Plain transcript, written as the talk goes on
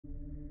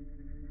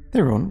Hey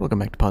everyone, welcome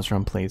back to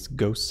Positron Plays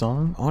Ghost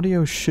Song.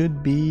 Audio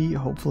should be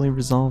hopefully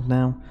resolved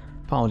now.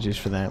 Apologies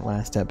for that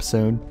last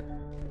episode.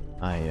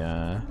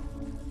 I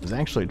was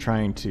actually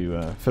trying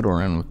to fiddle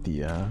around with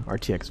the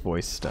RTX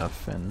voice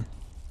stuff and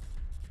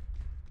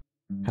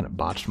kind of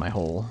botched my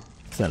whole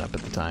setup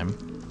at the time.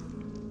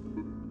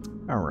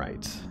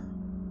 Alright.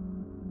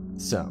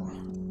 So,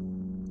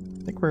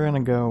 I think we're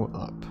gonna go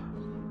up.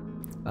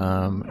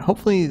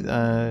 Hopefully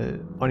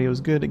audio is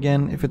good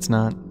again. If it's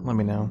not, let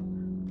me know.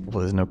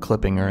 Hopefully there's no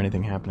clipping or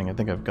anything happening. I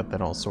think I've got that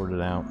all sorted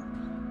out.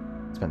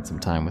 Spent some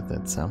time with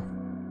it, so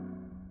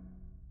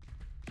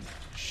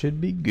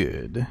should be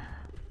good.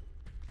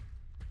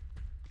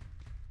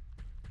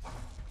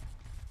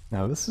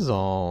 Now this is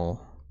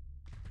all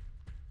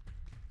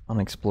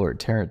unexplored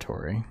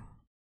territory.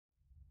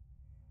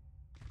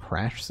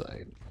 Crash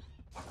site.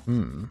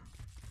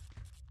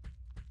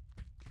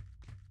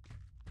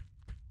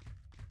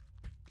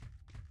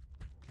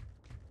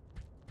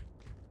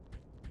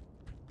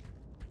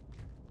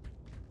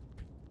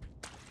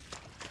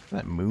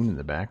 That moon in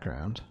the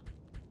background.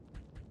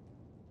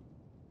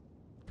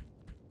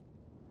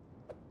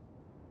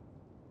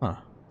 Huh.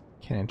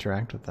 Can't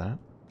interact with that.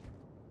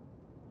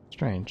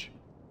 Strange.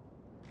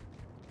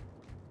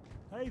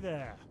 Hey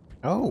there.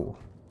 Oh,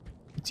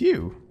 it's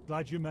you.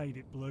 Glad you made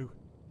it, Blue.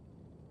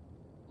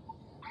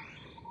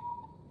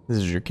 This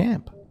is your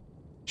camp.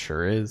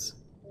 Sure is.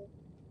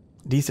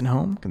 Decent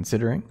home,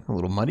 considering. A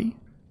little muddy.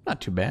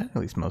 Not too bad,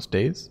 at least most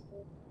days.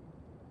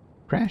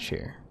 Crash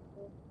here.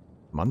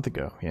 A month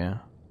ago, yeah.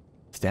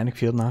 Static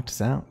field knocked us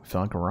out.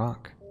 Fell like a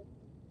rock.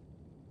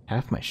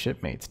 Half my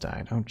shipmates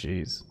died. Oh,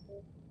 jeez.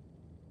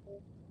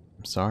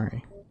 I'm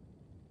sorry.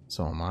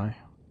 So am I.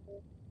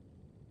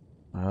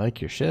 I like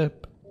your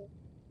ship.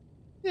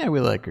 Yeah, we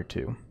like her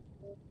too.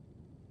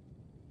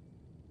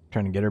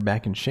 Trying to get her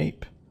back in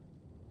shape.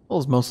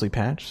 Hull's mostly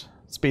patched.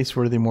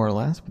 Space-worthy more or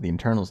less, but the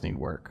internals need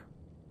work.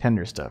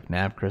 Tender stuff.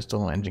 Nav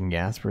crystal, engine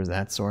gaspers,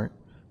 that sort.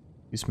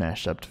 You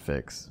smashed up to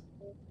fix.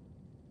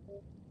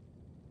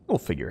 We'll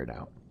figure it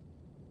out.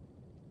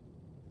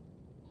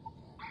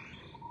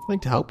 I'd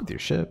like to help with your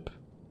ship.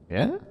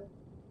 Yeah?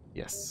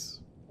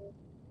 Yes.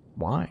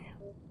 Why?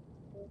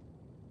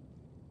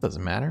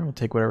 Doesn't matter. We'll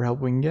take whatever help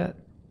we can get.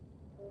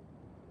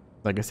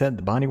 Like I said,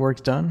 the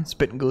bodywork's done.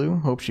 Spit and glue.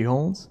 Hope she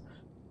holds.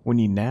 What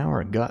we need now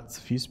are guts.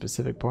 A few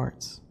specific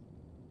parts.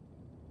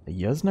 A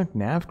Yuznuk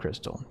nav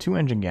crystal. 2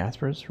 engine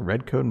gaspers.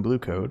 Red code and blue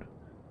code.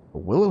 A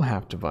willow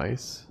half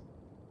device.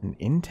 An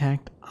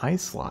intact eye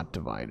slot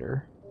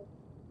divider.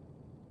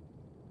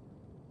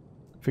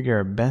 Figure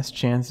our best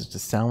chance is to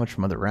salvage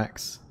from other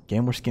wrecks.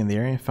 Gambler scanned the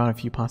area and found a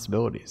few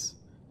possibilities.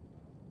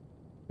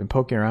 Been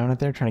poking around out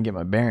there trying to get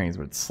my bearings,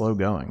 but it's slow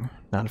going.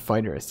 Not a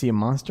fighter. I see a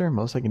monster,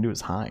 most I can do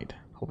is hide.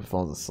 Hope it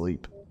falls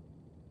asleep.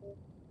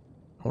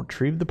 I'll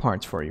retrieve the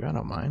parts for you, I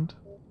don't mind.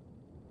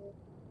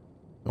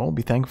 I'll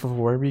be thankful for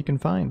whatever you can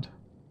find.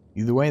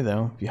 Either way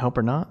though, if you help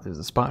or not, there's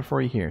a spot for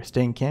you here.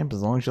 Stay in camp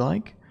as long as you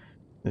like.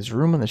 There's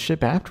room on the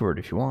ship afterward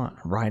if you want.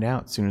 Ride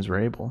out as soon as we're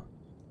able.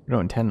 We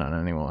don't intend on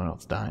anyone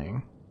else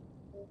dying.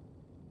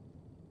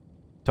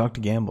 Talk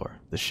to Gambler.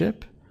 The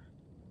ship?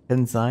 Head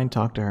inside,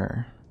 talk to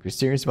her. If you're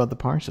serious about the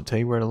parts, she'll tell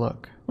you where to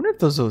look. I wonder if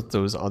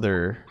those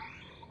other...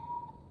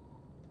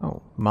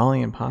 Oh,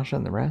 Molly and Pasha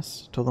and the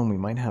rest? Told them we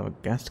might have a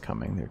guest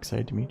coming. They're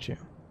excited to meet you.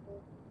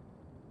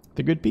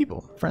 They're good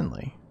people.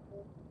 Friendly.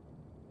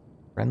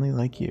 Friendly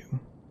like you.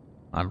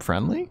 I'm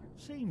friendly?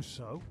 Seems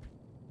so.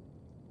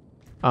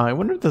 I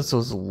wonder if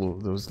those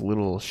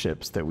little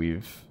ships that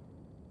we've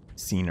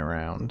seen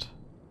around.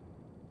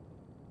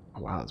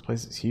 Oh, wow, this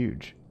place is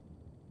huge.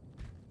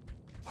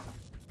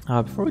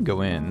 Before we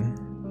go in...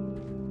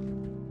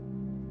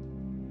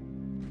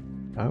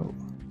 Oh.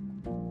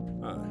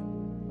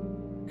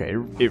 Okay,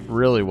 it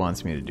really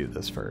wants me to do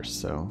this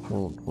first, so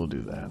we'll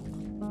do that.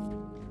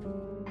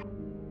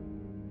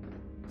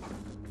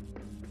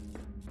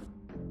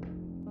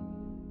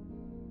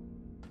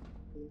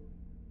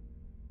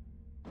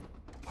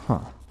 Huh.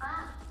 A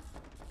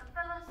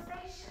fellow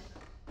spaceship.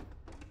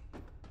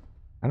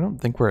 I don't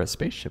think we're a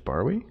spaceship,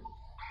 are we?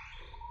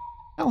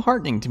 How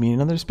heartening to meet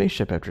another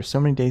spaceship after so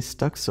many days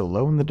stuck so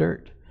low in the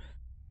dirt.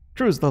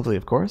 Crew is lovely,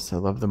 of course. I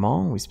love them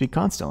all. We speak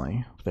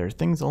constantly. But there are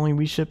things only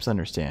we ships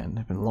understand.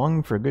 I've been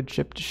longing for a good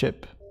ship to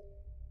ship.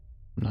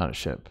 I'm not a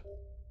ship.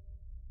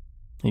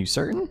 Are you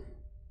certain?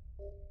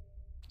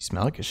 You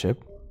smell like a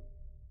ship.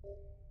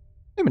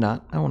 Maybe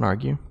not. I won't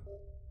argue.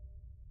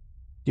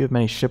 You have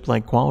many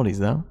ship-like qualities,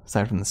 though.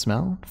 Aside from the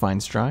smell, fine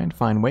stride,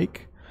 fine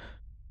wake.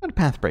 Not a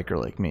pathbreaker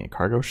like me. A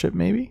cargo ship,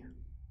 maybe?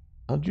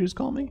 How did you just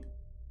call me?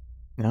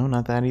 No,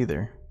 not that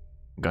either.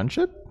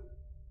 Gunship?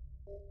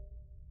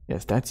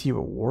 Yes, that's you,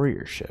 a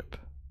warrior ship.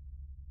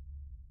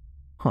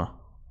 Huh.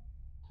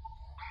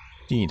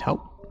 Do you need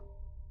help?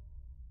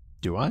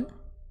 Do I?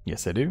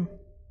 Yes, I do.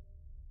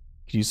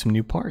 Could use some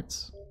new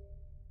parts.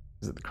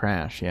 Is it the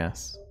crash?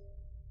 Yes.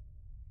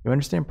 You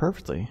understand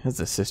perfectly, as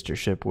a sister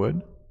ship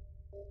would.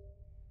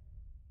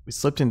 We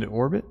slipped into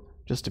orbit,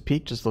 just to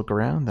peek, just look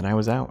around, then I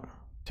was out.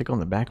 Tickle on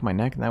the back of my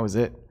neck, and that was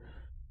it.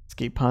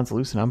 Escape pod's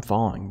loose and I'm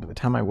falling. By the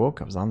time I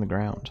woke, I was on the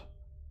ground.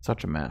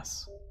 Such a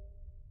mess.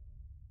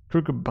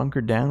 Crew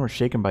bunkered down were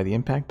shaken by the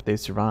impact, but they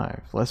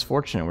survived. Less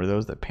fortunate were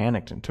those that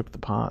panicked and took the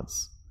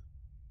pods.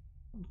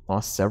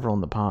 Lost several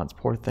in the pods,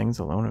 poor things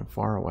alone and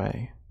far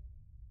away.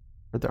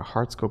 Heard their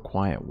hearts go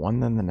quiet,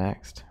 one then the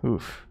next.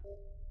 Oof.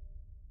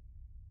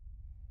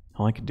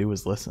 All I could do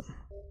was listen.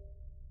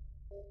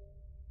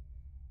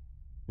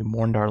 We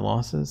mourned our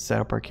losses, set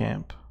up our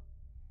camp.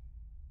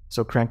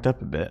 Still cracked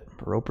up a bit,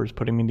 but Roper's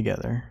putting me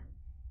together.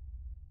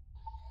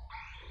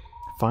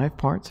 5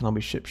 parts and I'll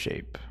be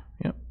shipshape.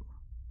 Yep.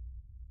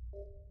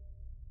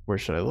 Where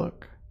should I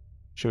look?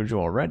 Showed you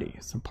already.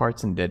 Some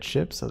parts in dead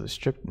ships, others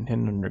stripped and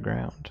hidden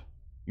underground.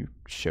 You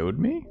showed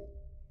me?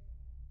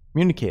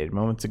 Communicated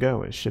moments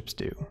ago, as ships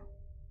do.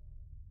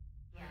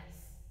 Yes.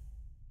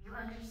 You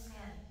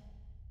understand.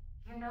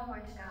 You know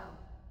where to go.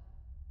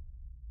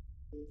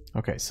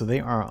 Okay, so they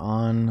are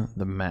on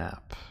the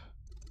map.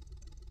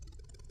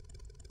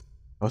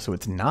 Oh, so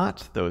it's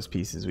not those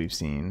pieces we've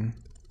seen.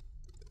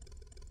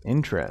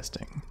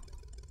 Interesting.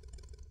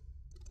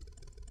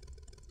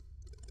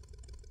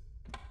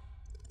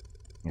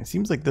 It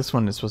seems like this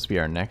one is supposed to be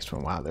our next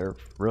one. Wow, they're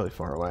really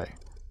far away.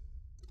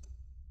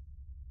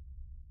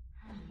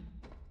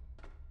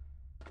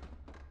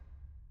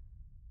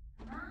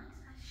 Not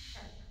a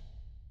ship.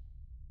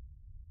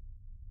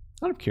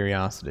 Out of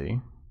curiosity.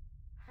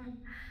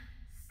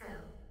 Still,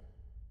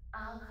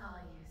 I'll call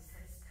you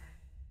sister.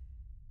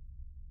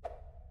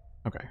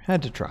 Okay,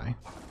 had to try.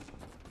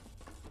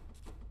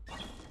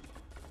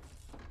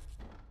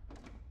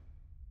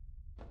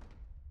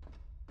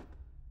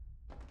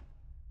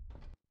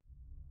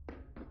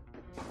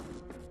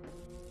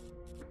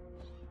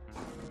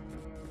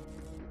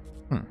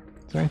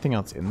 Is there anything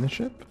else in the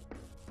ship?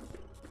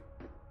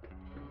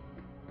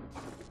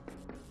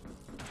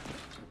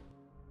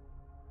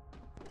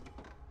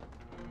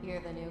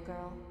 You're the new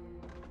girl?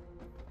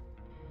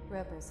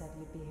 Roper said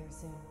you'd be here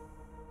soon.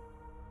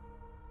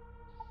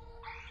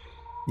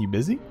 You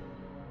busy?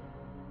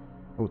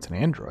 Oh, it's an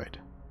android.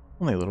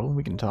 Only a little,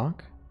 we can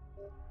talk.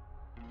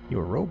 You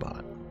a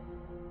robot.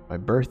 By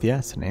birth,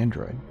 yes, an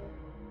android.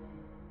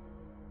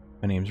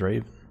 My name's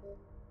Raven.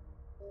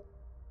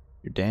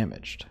 You're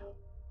damaged.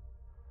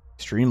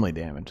 Extremely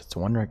damaged. It's a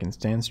wonder I can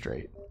stand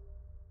straight.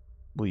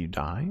 Will you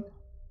die?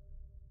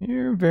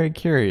 You're very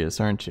curious,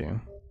 aren't you?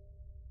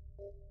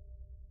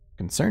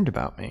 Concerned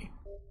about me.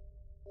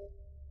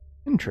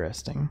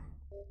 Interesting.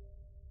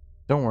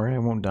 Don't worry, I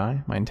won't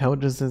die. My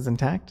intelligence is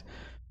intact.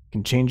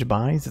 Can change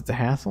bodies, it's a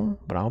hassle,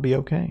 but I'll be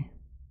okay.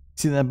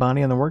 See that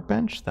body on the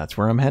workbench? That's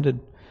where I'm headed.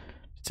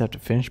 Just have to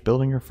finish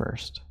building her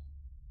first.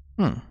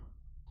 Are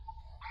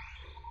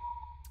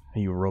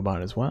you a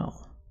robot as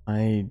well?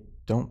 I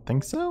don't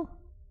think so.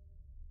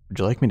 Would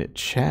you like me to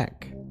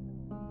check?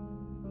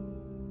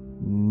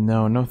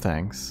 No, no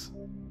thanks.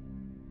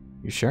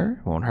 You sure?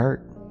 Won't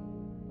hurt.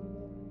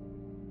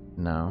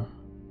 No.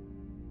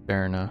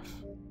 Fair enough.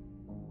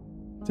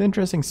 It's an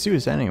interesting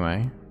suit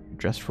anyway. You're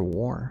dressed for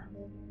war.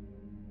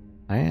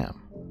 I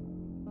am.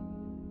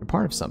 You're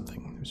part of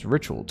something. There's a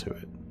ritual to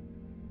it.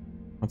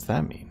 What's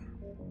that mean?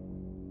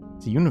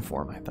 It's a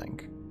uniform, I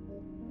think.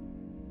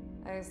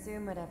 I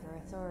assume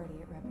whatever authority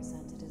it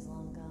represented is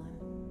long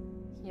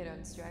gone. You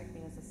don't strike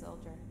me as a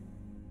soldier.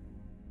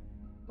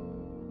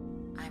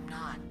 I'm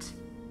not.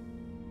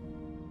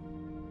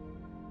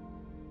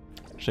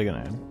 Actually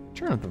gonna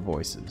turn up the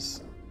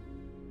voices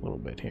a little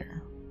bit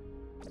here.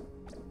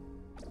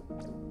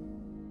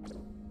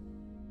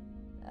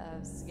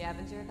 A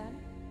scavenger then?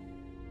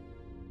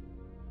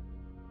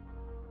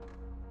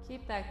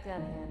 Keep that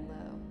gun hand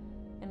low,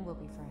 and we'll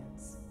be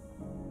friends.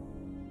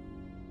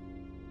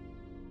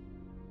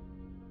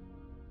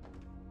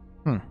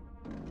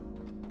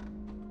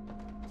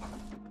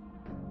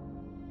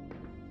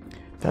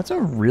 That's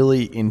a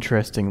really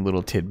interesting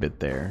little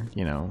tidbit there.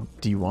 You know,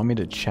 do you want me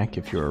to check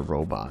if you're a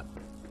robot?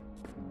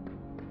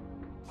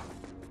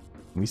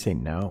 We say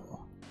no.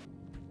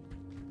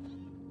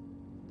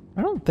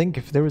 I don't think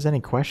if there was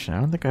any question, I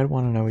don't think I'd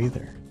want to know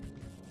either.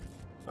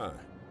 Hi.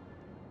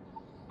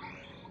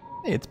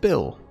 Hey, it's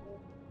Bill.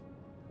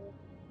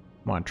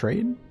 Want to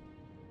trade?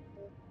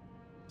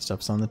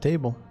 Stuff's on the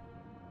table.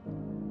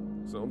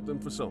 Something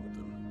for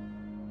something.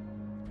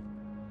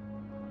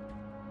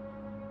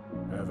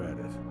 Have at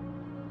it.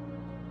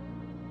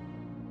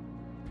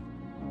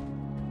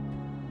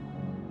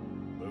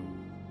 Boom.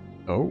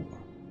 Oh.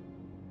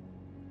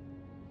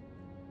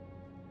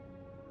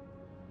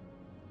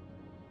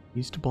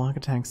 Used to block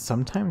attacks,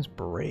 sometimes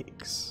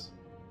breaks.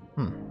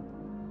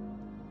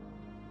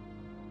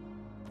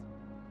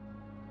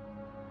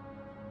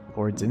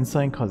 Lord's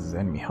insight causes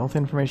enemy health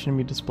information to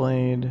be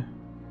displayed.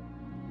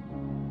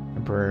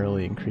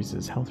 Temporarily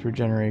increases health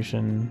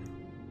regeneration.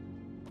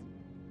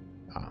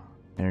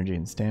 Energy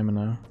and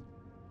stamina.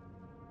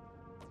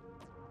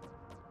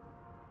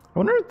 I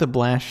wonder if the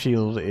blast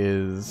shield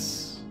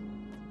is...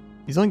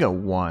 He's only got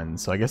one,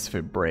 so I guess if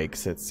it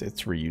breaks, it's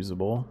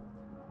reusable.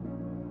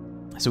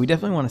 So we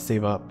definitely want to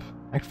save up.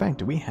 In fact,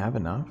 do we have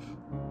enough?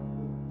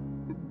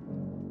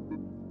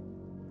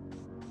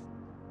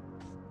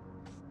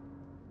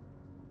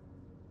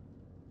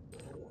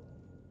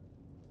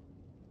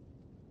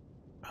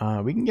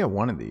 We can get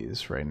one of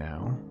these right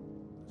now.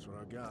 That's what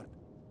I got.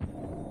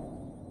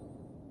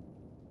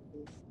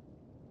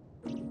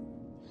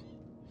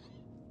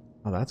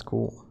 Oh, that's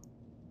cool.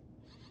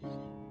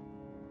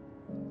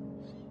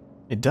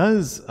 It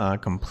does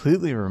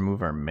completely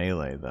remove our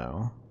melee,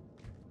 though.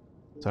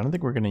 So I don't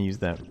think we're going to use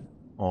that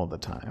all the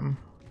time.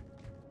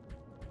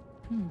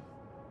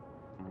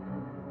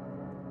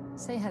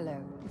 Say hello,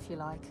 if you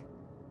like.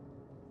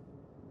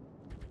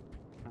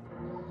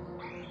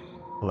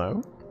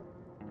 Hello?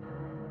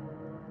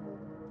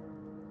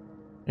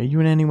 Are you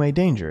in any way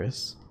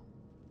dangerous?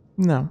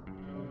 No.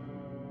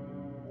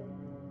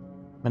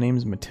 My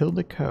name's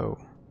Matilda Coe.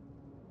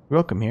 You're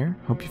welcome here.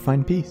 Hope you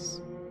find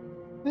peace.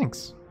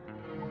 Thanks.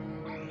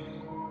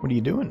 What are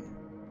you doing?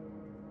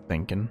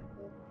 Thinking.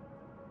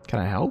 Can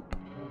I help?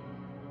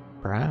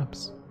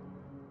 Perhaps.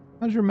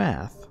 How's your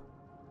math?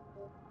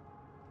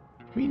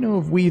 What do you know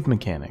of weave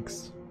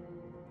mechanics?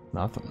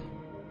 Nothing.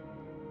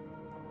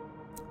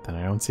 Then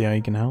I don't see how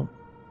you can help.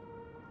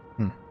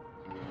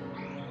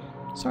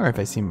 Sorry if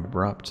I seem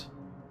abrupt.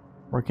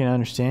 Working to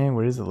understand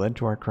what it is that led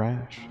to our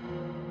crash.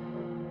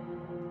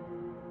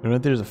 I know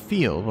that there's a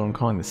field, what I'm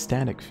calling the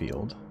static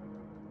field.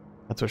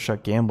 That's what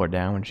shut Gambler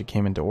down when she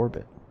came into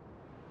orbit.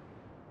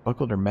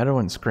 Buckled her metal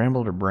and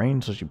scrambled her brain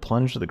until she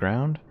plunged to the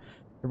ground.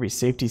 Every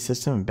safety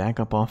system and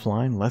backup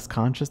offline, less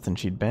conscious than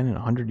she'd been in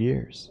 100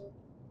 years.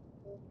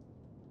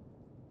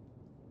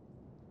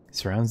 It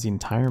surrounds the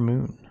entire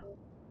moon.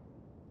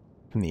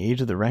 From the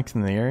age of the wrecks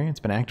in the area, it's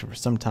been active for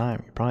some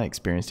time. You probably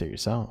experienced it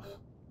yourself.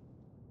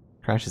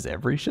 Crashes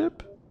every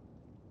ship?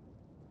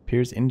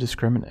 Appears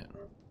indiscriminate.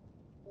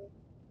 I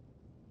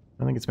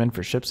don't think it's meant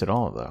for ships at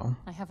all, though.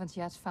 I haven't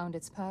yet found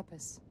its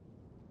purpose.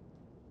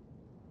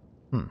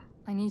 Hmm.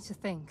 I need to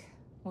think.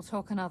 We'll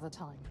talk another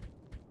time.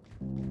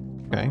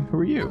 Okay, who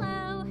are you?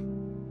 Hello.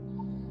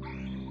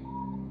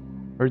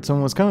 Heard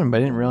someone was coming, but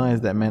I didn't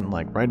realize that meant,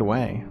 like, right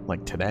away.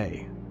 Like,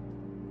 today.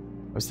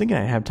 I was thinking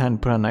I'd have time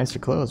to put on nicer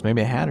clothes,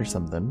 maybe a hat or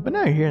something, but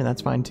now you're here and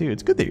that's fine too.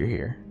 It's good that you're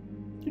here.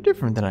 You're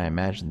different than I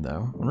imagined,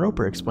 though. When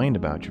Roper explained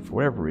about you, for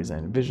whatever reason, I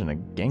envisioned a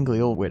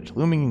gangly old witch,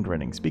 looming and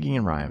grinning, speaking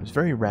in rhymes.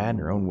 Very rad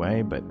in her own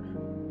way, but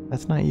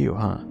that's not you,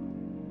 huh?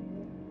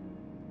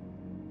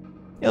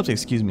 You'll have to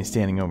excuse me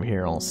standing over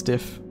here all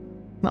stiff.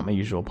 Not my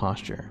usual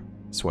posture.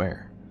 I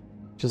swear.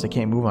 It's just I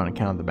can't move on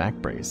account of the back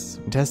brace.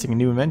 I'm testing a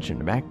new invention,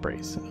 a back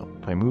brace.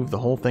 If I move, the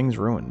whole thing's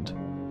ruined.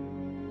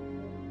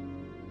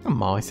 I'm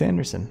Molly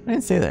Sanderson. I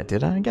didn't say that,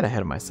 did I? I got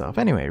ahead of myself.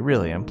 Anyway,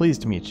 really, I'm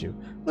pleased to meet you.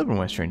 Live in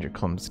West Stranger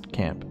Clum's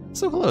camp.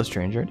 So hello,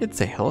 stranger. I did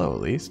say hello, at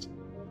least.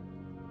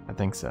 I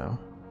think so.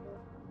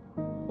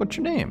 What's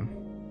your name?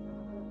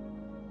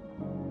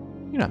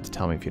 You don't have to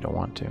tell me if you don't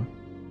want to.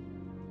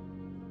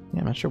 Yeah,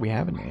 I'm not sure we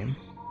have a name.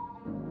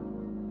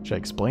 Should I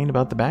explain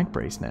about the back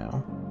brace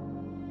now?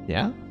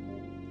 Yeah?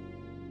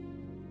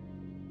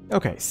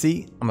 Okay,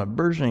 see, I'm a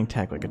burgeoning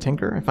tech like a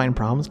tinker. I find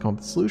problems, come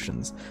up with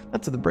solutions.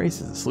 That's what the brace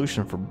is, a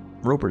solution for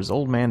Roper's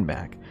old man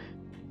back.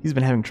 He's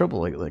been having trouble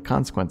lately, a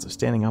consequence of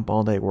standing up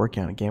all day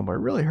working on a game where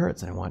it really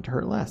hurts and I want it to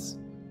hurt less.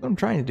 What I'm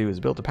trying to do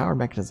is build a power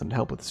mechanism to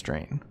help with the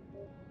strain.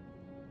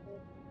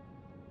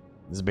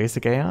 This is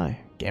basic AI.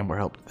 Gambler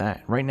helped with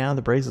that. Right now,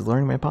 the brace is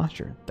learning my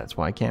posture. That's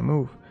why I can't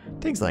move. It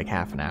takes like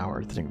half an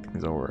hour to think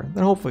things over.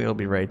 Then hopefully it'll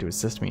be ready to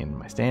assist me in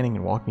my standing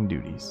and walking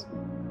duties.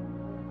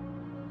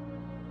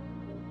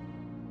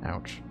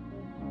 Ouch.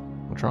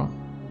 What's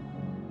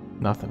wrong?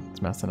 Nothing.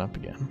 It's messing up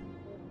again.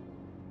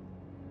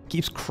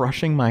 Keeps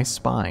crushing my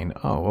spine.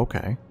 Oh,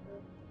 okay.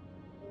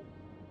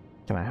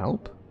 Can I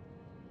help?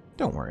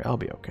 Don't worry, I'll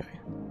be okay.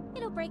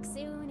 It'll break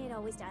soon, it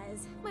always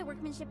does. My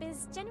workmanship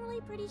is generally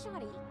pretty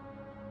shoddy.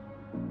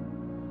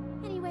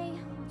 Anyway,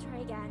 we'll try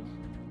again.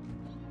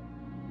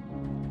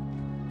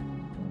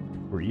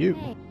 Who are you?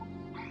 Hey.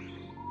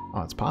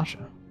 Oh, it's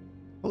Pasha.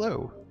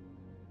 Hello.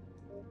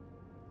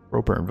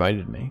 Roper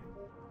invited me.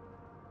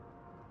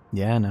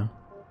 Yeah, I know.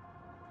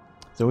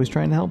 He's always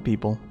trying to help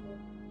people.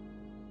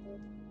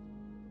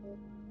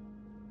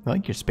 I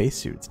like your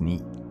spacesuit. It's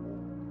neat.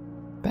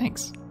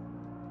 Thanks.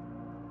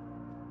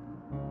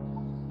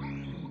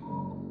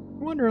 You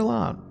wonder a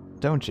lot,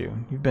 don't you?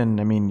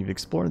 You've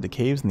explored the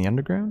caves in the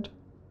underground?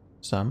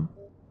 Some.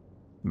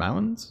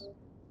 Mountains?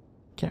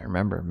 Can't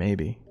remember,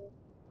 maybe.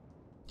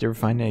 Did you ever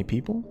find any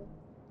people?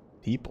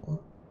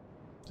 People?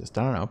 Just,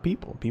 I don't know,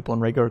 people. People in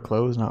regular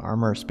clothes, not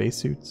armor or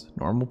spacesuits.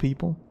 Normal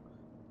people?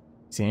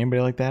 See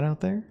anybody like that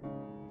out there?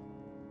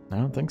 I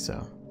don't think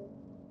so.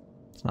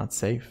 It's not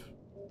safe.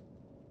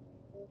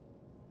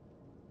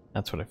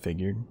 That's what I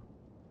figured.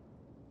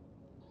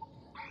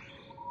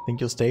 Think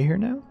you'll stay here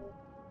now?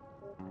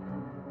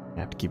 I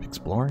have to keep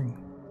exploring.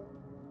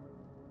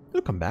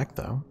 You'll come back,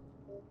 though.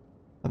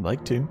 I'd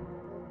like to.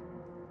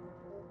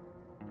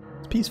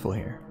 It's peaceful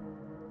here.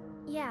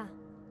 Yeah,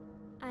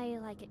 I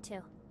like it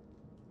too.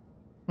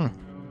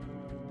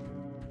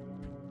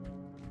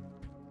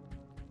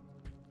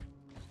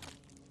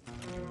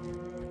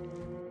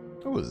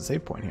 Oh, there's a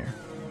save point here.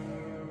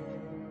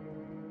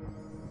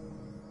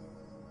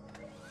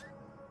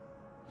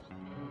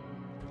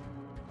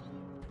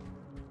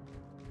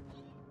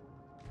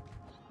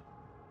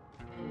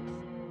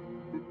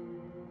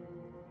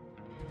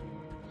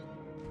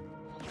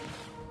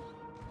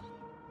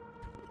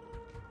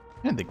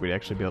 I didn't think we'd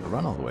actually be able to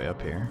run all the way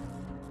up here.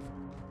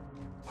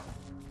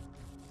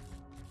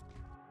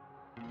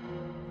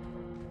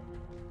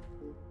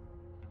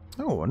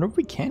 Oh, I wonder if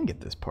we can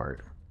get this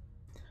part.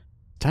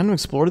 Time to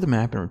explore the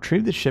map and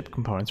retrieve the ship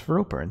components for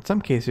Roper. In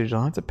some cases,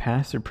 you'll have to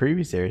pass through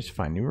previous areas to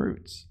find new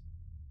routes.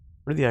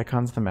 What are the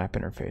icons of the map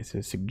interface?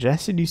 It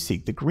suggested you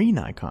seek the green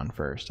icon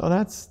first. Oh,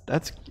 that's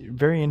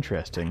very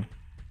interesting.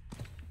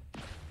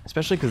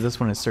 Especially because this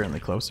one is certainly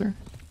closer.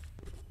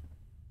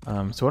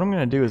 So what I'm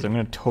going to do is I'm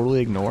going to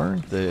totally ignore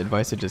the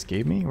advice it just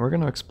gave me. We're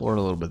going to explore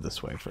a little bit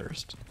this way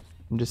first.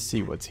 And just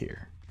see what's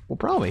here. We'll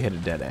probably hit a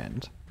dead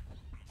end.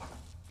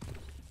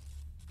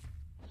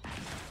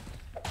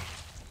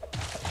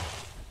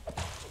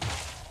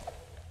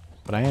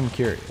 But I am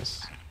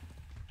curious.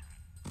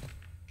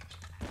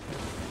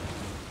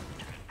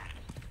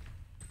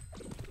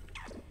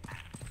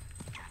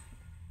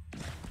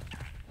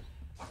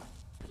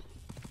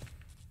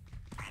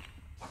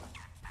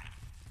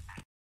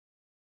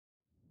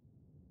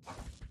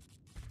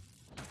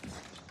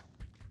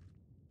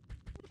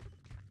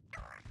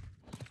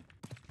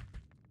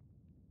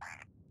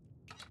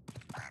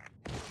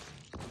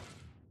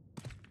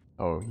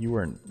 Oh, you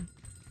weren't...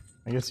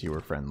 I guess you were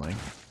friendly.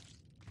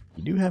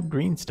 You do have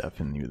green stuff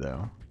in you,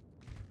 though.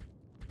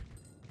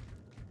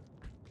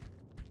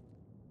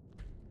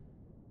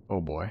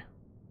 Oh, boy.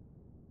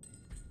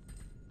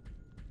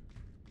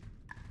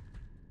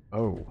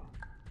 Oh.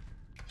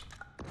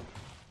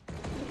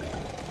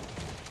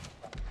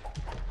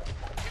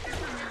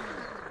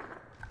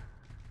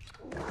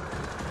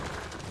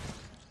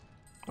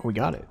 Oh, we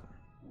got it.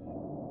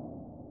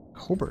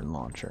 Colburn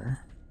launcher.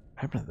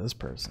 What happened to this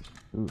person?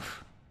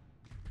 Oof.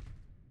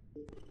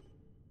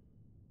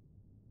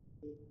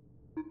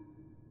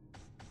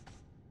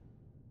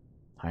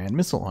 High-end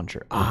missile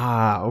launcher.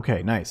 Ah,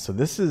 okay, nice. So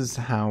this is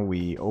how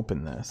we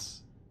open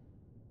this.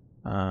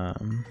 Alright,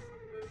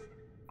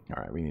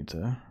 we need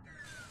to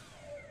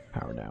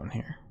power down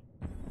here.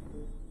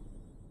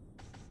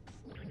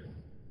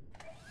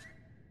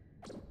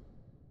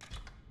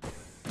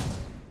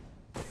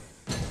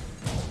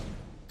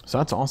 So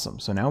that's awesome.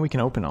 So now we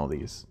can open all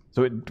these.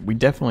 So we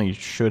definitely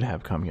should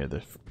have come here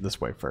this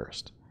way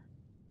first.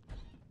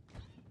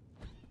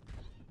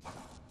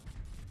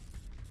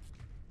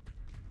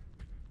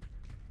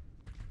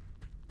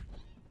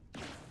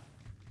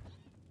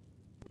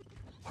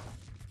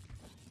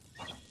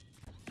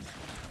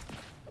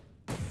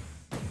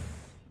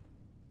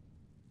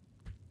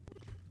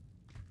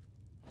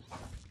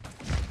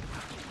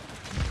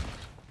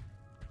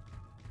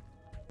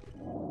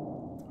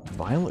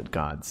 Violet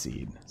God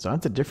Seed. So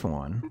that's a different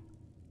one.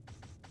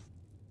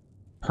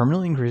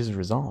 Permanently increases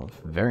resolve.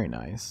 Very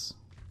nice.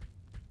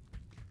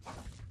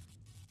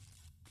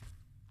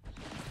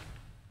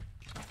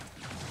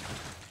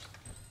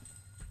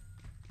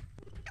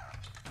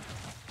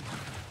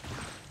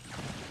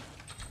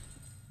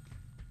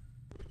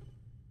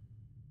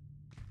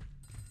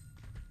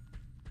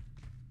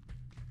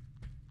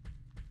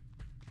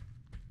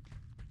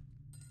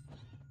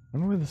 I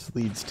wonder where this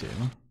leads to.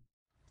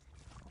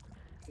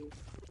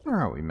 Where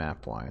are we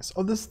map-wise?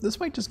 Oh, this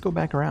might just go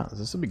back around.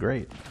 This would be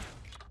great.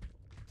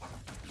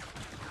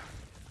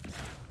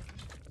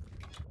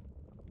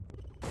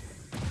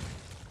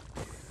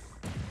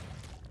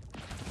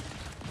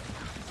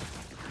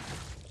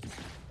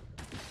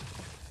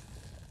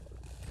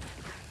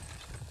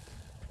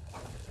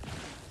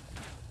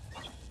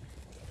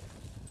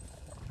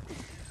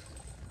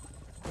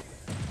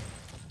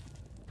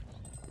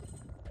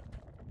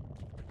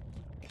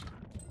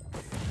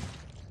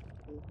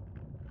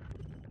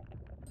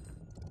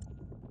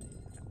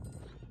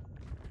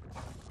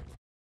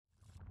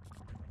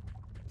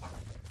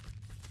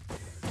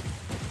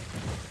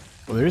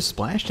 Well, there's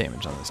splash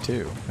damage on this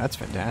too. That's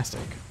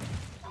fantastic.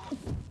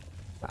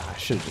 I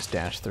should have just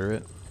dashed through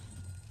it.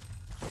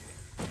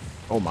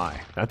 Oh my,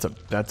 that's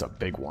a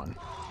big one.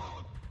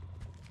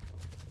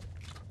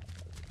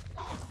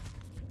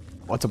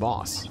 What's a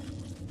boss?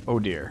 Oh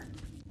dear.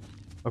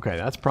 Okay,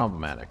 that's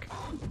problematic.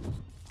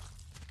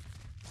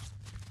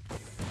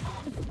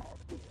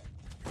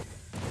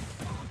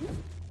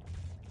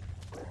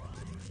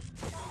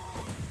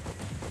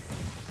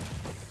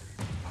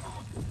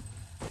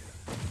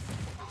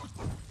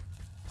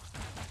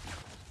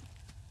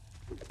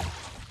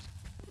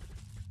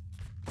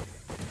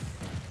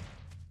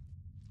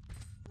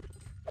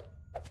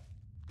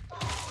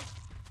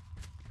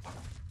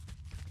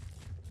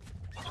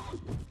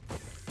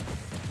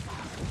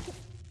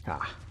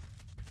 Ah.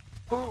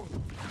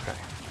 Okay.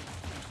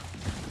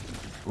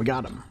 We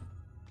got him.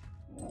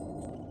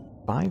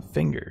 5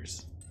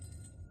 fingers.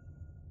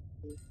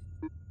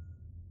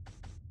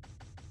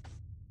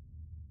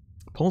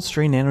 Pull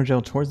stray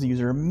nanogel towards the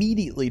user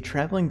immediately,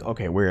 traveling...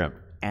 Okay, we're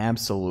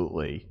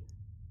absolutely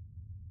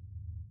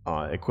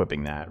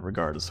equipping that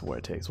regardless of what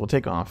it takes. We'll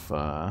take off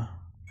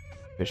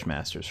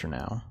Fishmasters for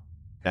now.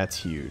 That's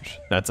huge.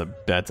 That's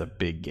a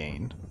big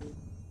gain.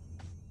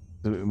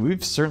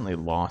 We've certainly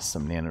lost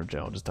some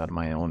nanogel just out of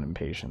my own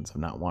impatience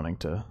of not wanting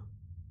to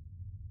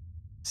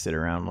sit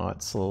around while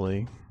it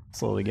slowly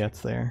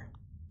gets there.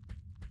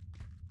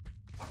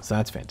 So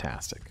that's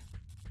fantastic.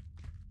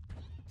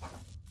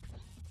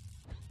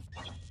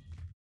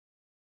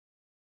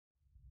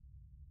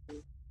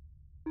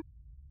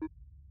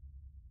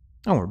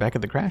 Oh, we're back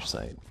at the crash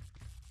site.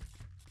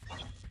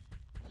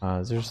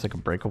 Is there just like a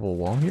breakable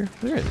wall here?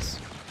 There is.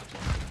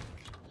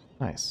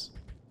 Nice.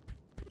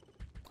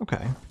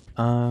 Okay.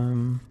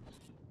 Where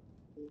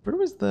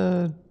was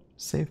the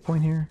save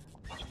point here?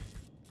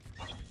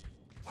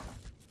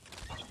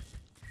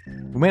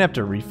 We might have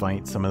to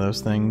refight some of those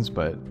things,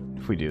 but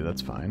if we do,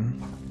 that's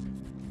fine.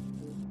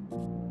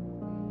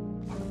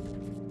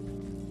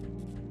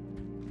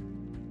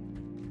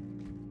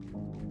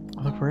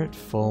 Oh, look, we're at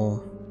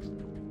full.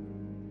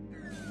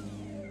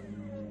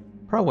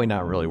 Probably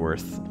not really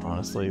worth,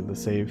 honestly, the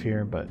save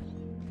here, but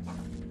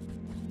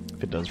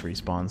if it does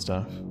respawn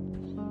stuff.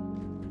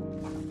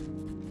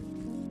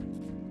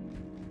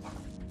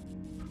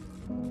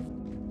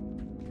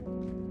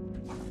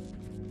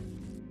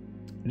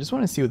 I just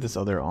want to see what this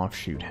other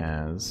offshoot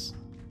has.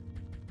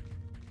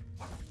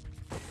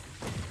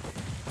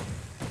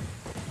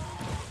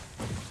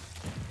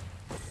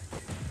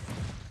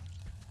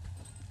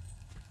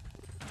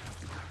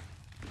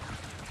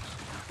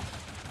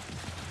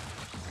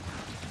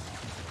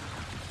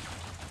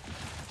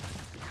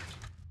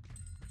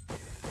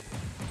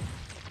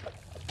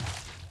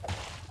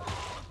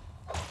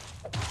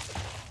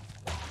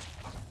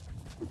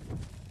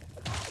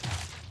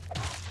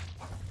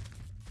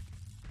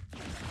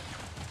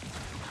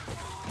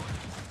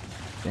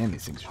 Damn,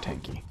 these things are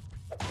tanky.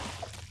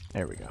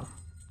 There we go.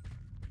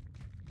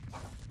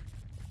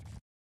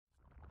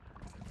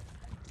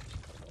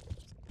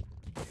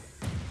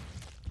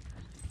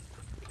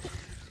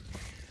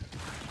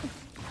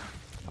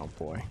 Oh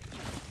boy.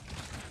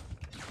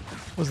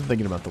 Wasn't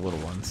thinking about the little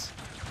ones.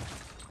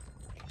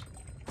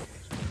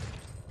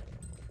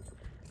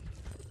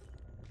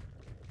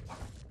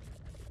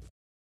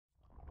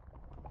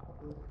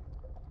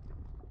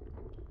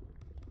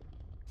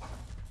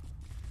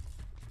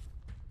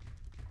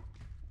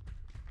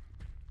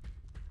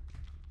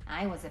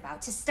 I was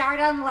about to start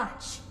on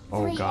lunch.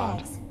 Oh, 3 God.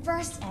 eggs.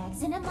 First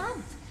eggs in a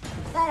month.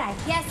 But I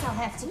guess I'll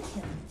have to kill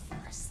you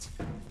first.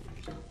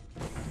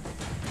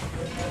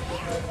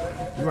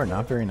 You are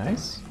not very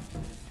nice.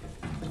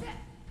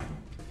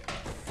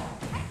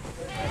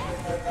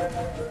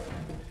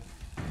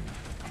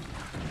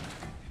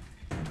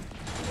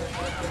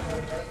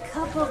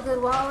 Couple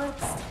good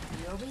wallops,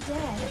 you'll be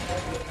dead.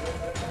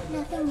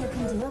 Nothing you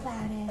can do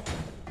about it.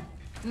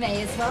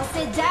 May as well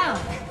sit down.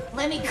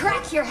 Let me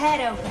crack your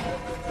head open.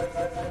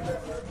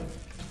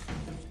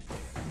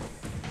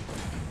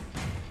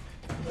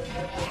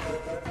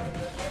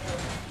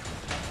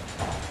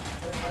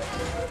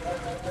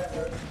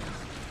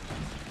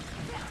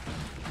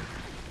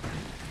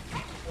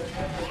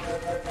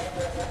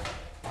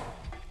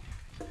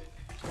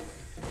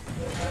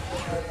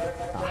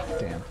 Ah,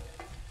 damn.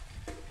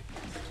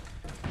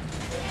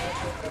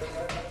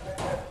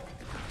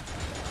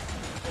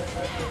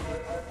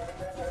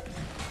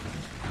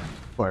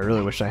 Boy, I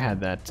really wish I had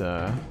that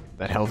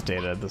that health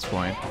data at this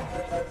point.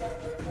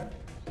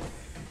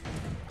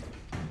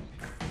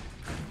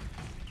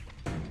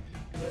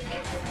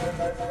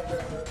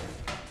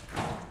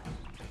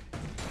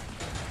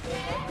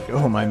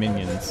 Go, my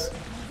minions.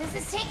 This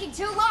is taking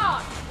too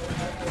long.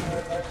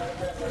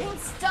 I'm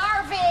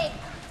starving.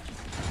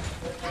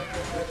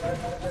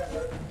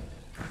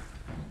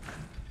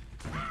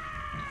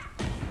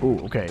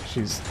 Ooh, okay,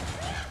 she's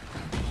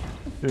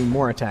doing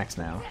more attacks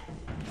now.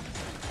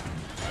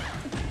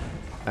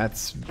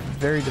 That's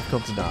very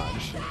difficult to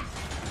dodge.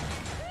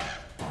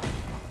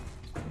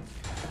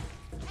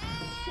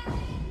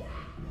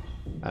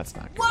 That's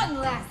not good. One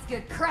last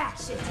good crack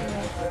should do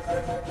it.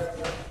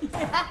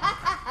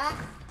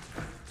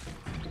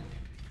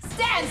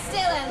 Stand still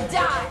and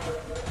die.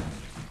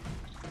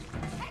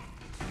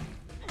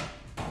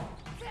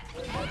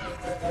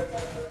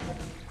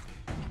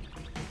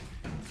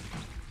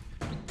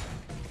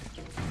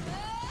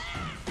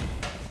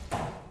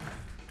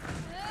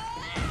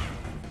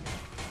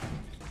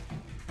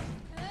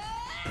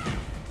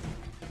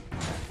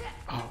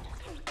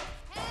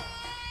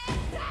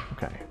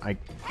 Okay,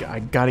 I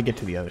gotta get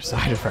to the other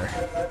side of her.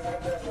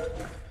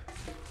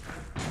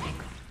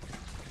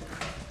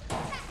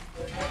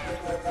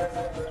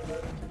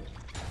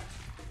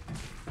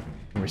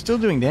 And we're still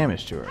doing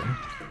damage to her.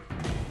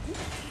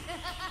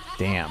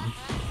 Damn.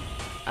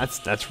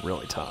 That's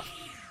really tough.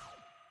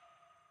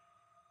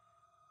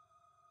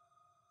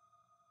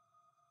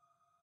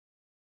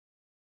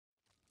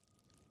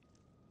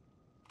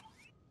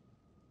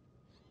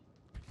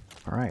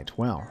 Alright,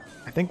 well,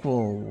 I think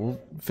we'll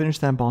finish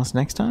that boss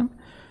next time.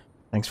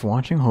 Thanks for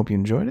watching, hope you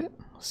enjoyed it.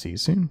 See you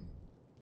soon.